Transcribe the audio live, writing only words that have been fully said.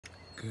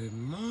Good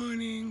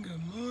morning,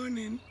 good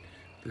morning.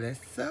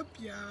 Bless up,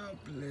 y'all.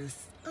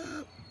 Bless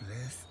up,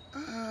 bless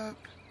up.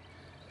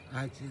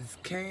 I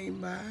just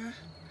came by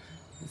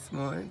this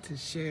morning to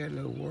share a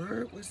little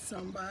word with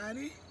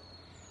somebody.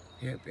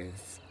 Help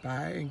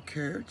inspire,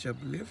 encourage,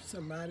 uplift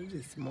somebody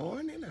this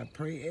morning. I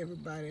pray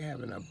everybody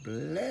having a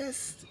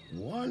blessed,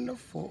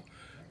 wonderful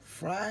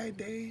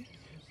Friday.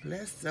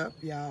 Bless up,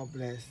 y'all.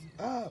 Bless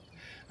up.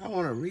 I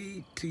want to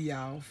read to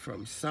y'all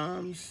from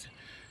Psalms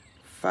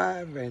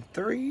 5 and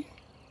 3.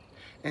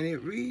 And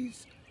it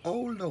reads, O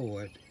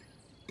Lord,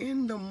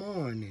 in the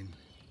morning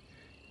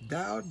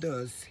thou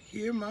dost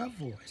hear my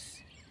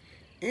voice.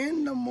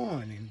 In the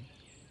morning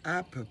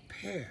I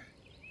prepare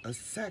a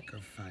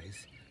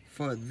sacrifice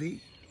for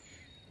thee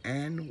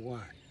and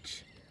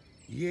watch.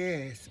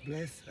 Yes,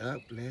 bless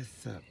up,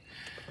 bless up.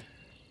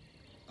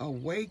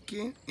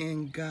 Awaken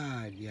in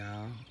God,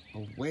 y'all.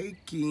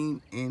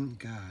 Awaken in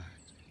God.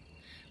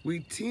 We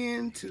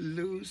tend to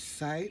lose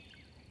sight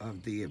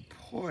of the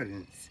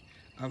importance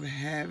of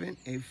having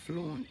a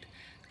fluent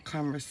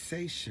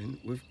conversation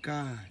with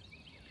God.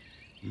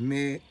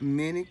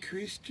 Many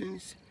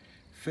Christians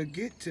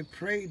forget to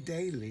pray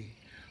daily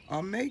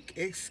or make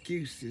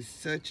excuses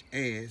such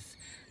as,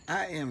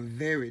 I am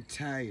very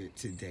tired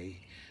today.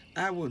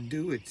 I will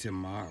do it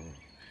tomorrow.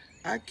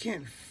 I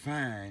can't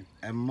find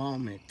a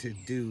moment to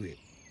do it.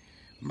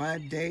 My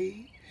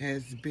day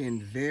has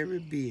been very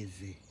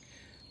busy.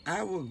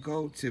 I will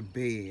go to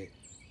bed,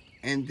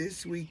 and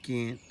this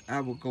weekend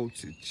I will go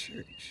to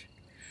church.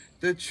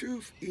 The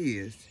truth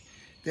is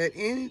that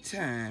any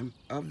time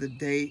of the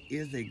day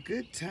is a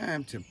good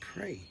time to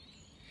pray.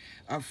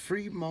 A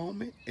free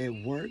moment at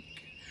work,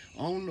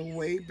 on the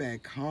way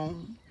back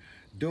home,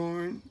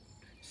 during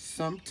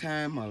some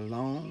time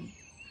alone.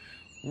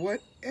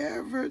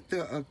 Whatever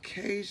the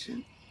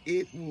occasion,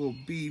 it will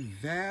be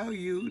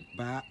valued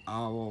by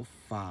our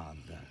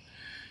Father.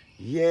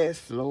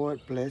 Yes,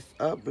 Lord, bless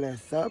up,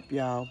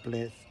 y'all,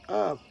 bless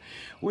up.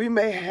 We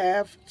may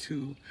have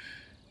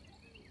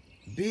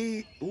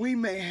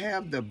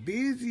the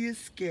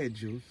busiest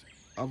schedules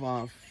of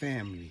our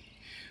family.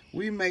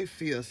 We may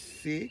feel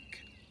sick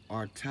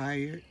or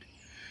tired,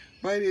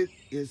 but it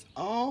is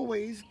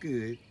always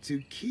good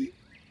to keep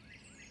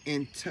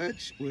in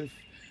touch with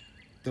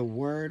the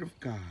Word of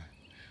God.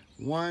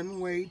 One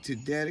way to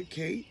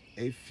dedicate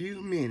a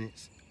few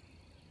minutes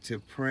to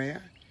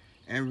prayer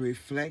and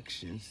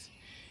reflections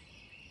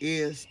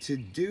is to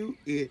do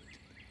it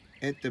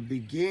at the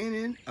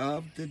beginning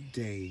of the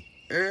day,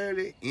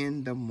 early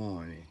in the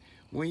morning.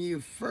 When you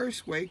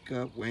first wake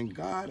up, when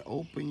God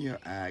opens your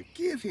eye,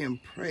 give him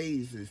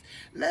praises.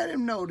 Let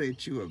him know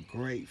that you are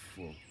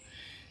grateful.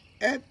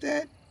 At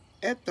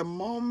the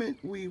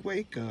moment we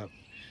wake up,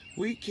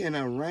 we can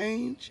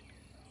arrange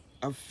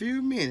a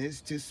few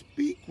minutes to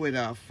speak with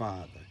our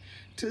Father,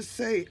 to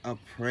say a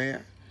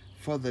prayer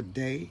for the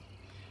day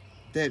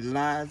that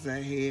lies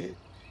ahead,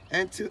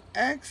 and to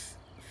ask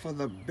for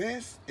the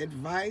best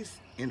advice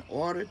in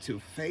order to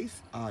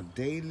face our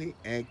daily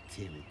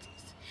activities.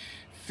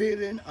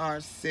 Filling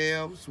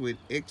ourselves with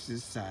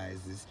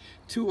exercises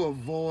to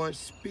avoid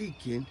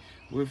speaking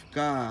with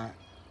God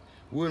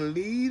will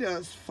lead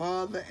us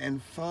farther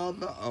and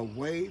farther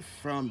away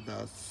from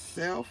the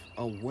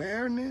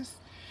self-awareness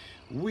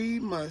we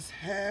must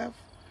have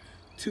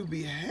to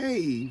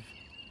behave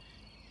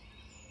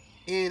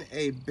in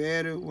a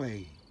better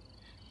way,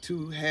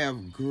 to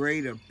have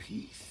greater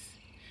peace,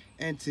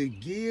 and to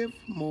give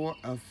more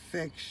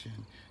affection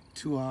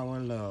to our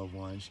loved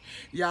ones.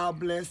 Y'all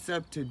bless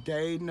up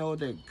today. Know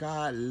that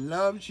God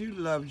loves you,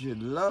 loves you,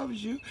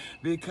 loves you,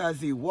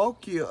 because he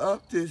woke you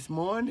up this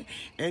morning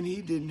and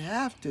he didn't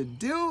have to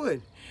do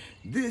it.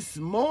 This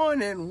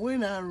morning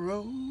when I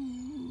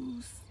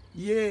rose,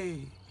 yeah.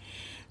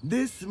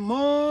 This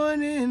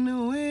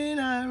morning when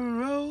I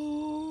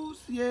rose,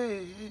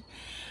 yeah,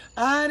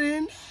 I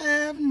didn't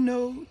have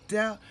no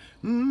doubt.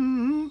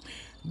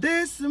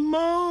 This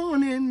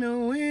morning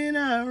when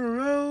I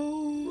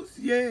rose,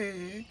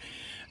 yeah,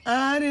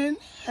 I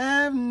didn't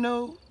have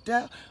no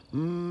doubt.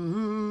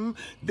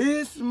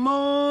 This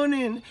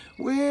morning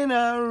when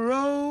I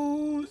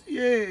rose,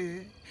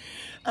 yeah,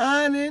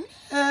 I didn't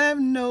have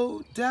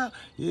no doubt.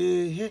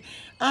 Yeah,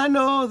 I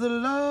know the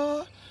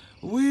Lord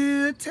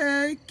will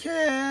take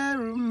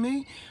care of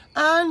me.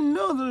 I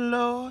know the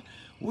Lord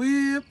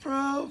will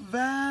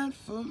provide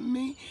for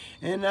me,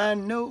 and I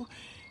know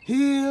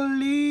he'll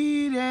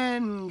lead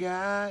and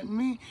guide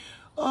me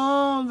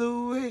all the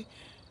way.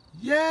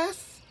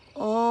 Yes,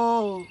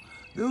 all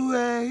the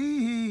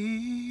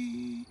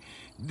way.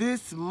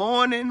 This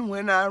morning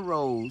when I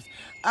rose,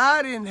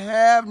 I didn't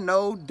have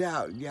no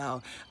doubt,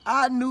 y'all.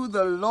 I knew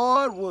the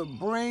Lord would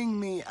bring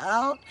me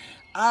out.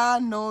 I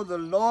know the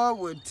Lord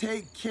will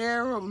take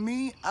care of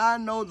me. I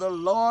know the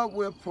Lord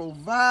will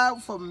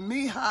provide for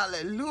me.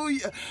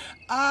 Hallelujah.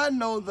 I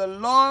know the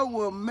Lord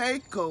will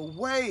make a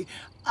way.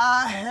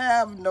 I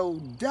have no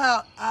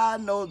doubt. I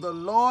know the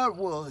Lord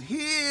will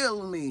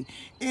heal me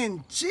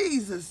in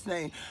Jesus'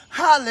 name.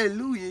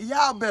 Hallelujah.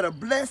 Y'all better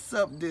bless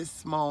up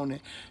this morning.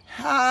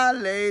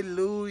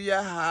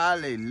 Hallelujah.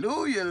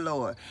 Hallelujah,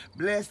 Lord.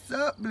 Bless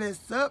up,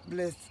 bless up,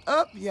 bless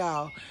up,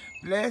 y'all.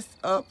 Bless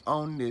up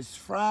on this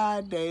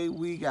Friday.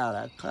 We got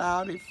a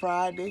cloudy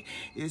Friday.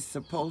 It's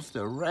supposed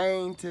to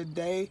rain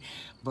today,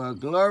 but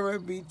glory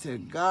be to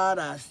God.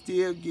 I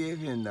still give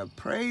him the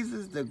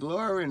praises, the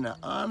glory, and the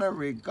honor,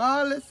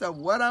 regardless of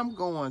what I'm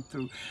going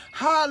through.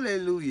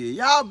 Hallelujah.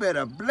 Y'all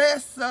better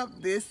bless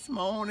up this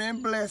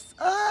morning. Bless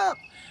up.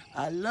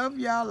 I love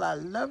y'all. I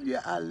love you.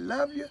 I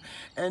love you.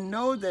 And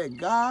know that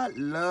God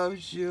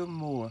loves you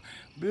more.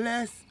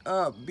 Bless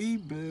up. Be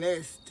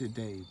blessed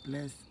today.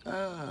 Bless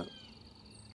up.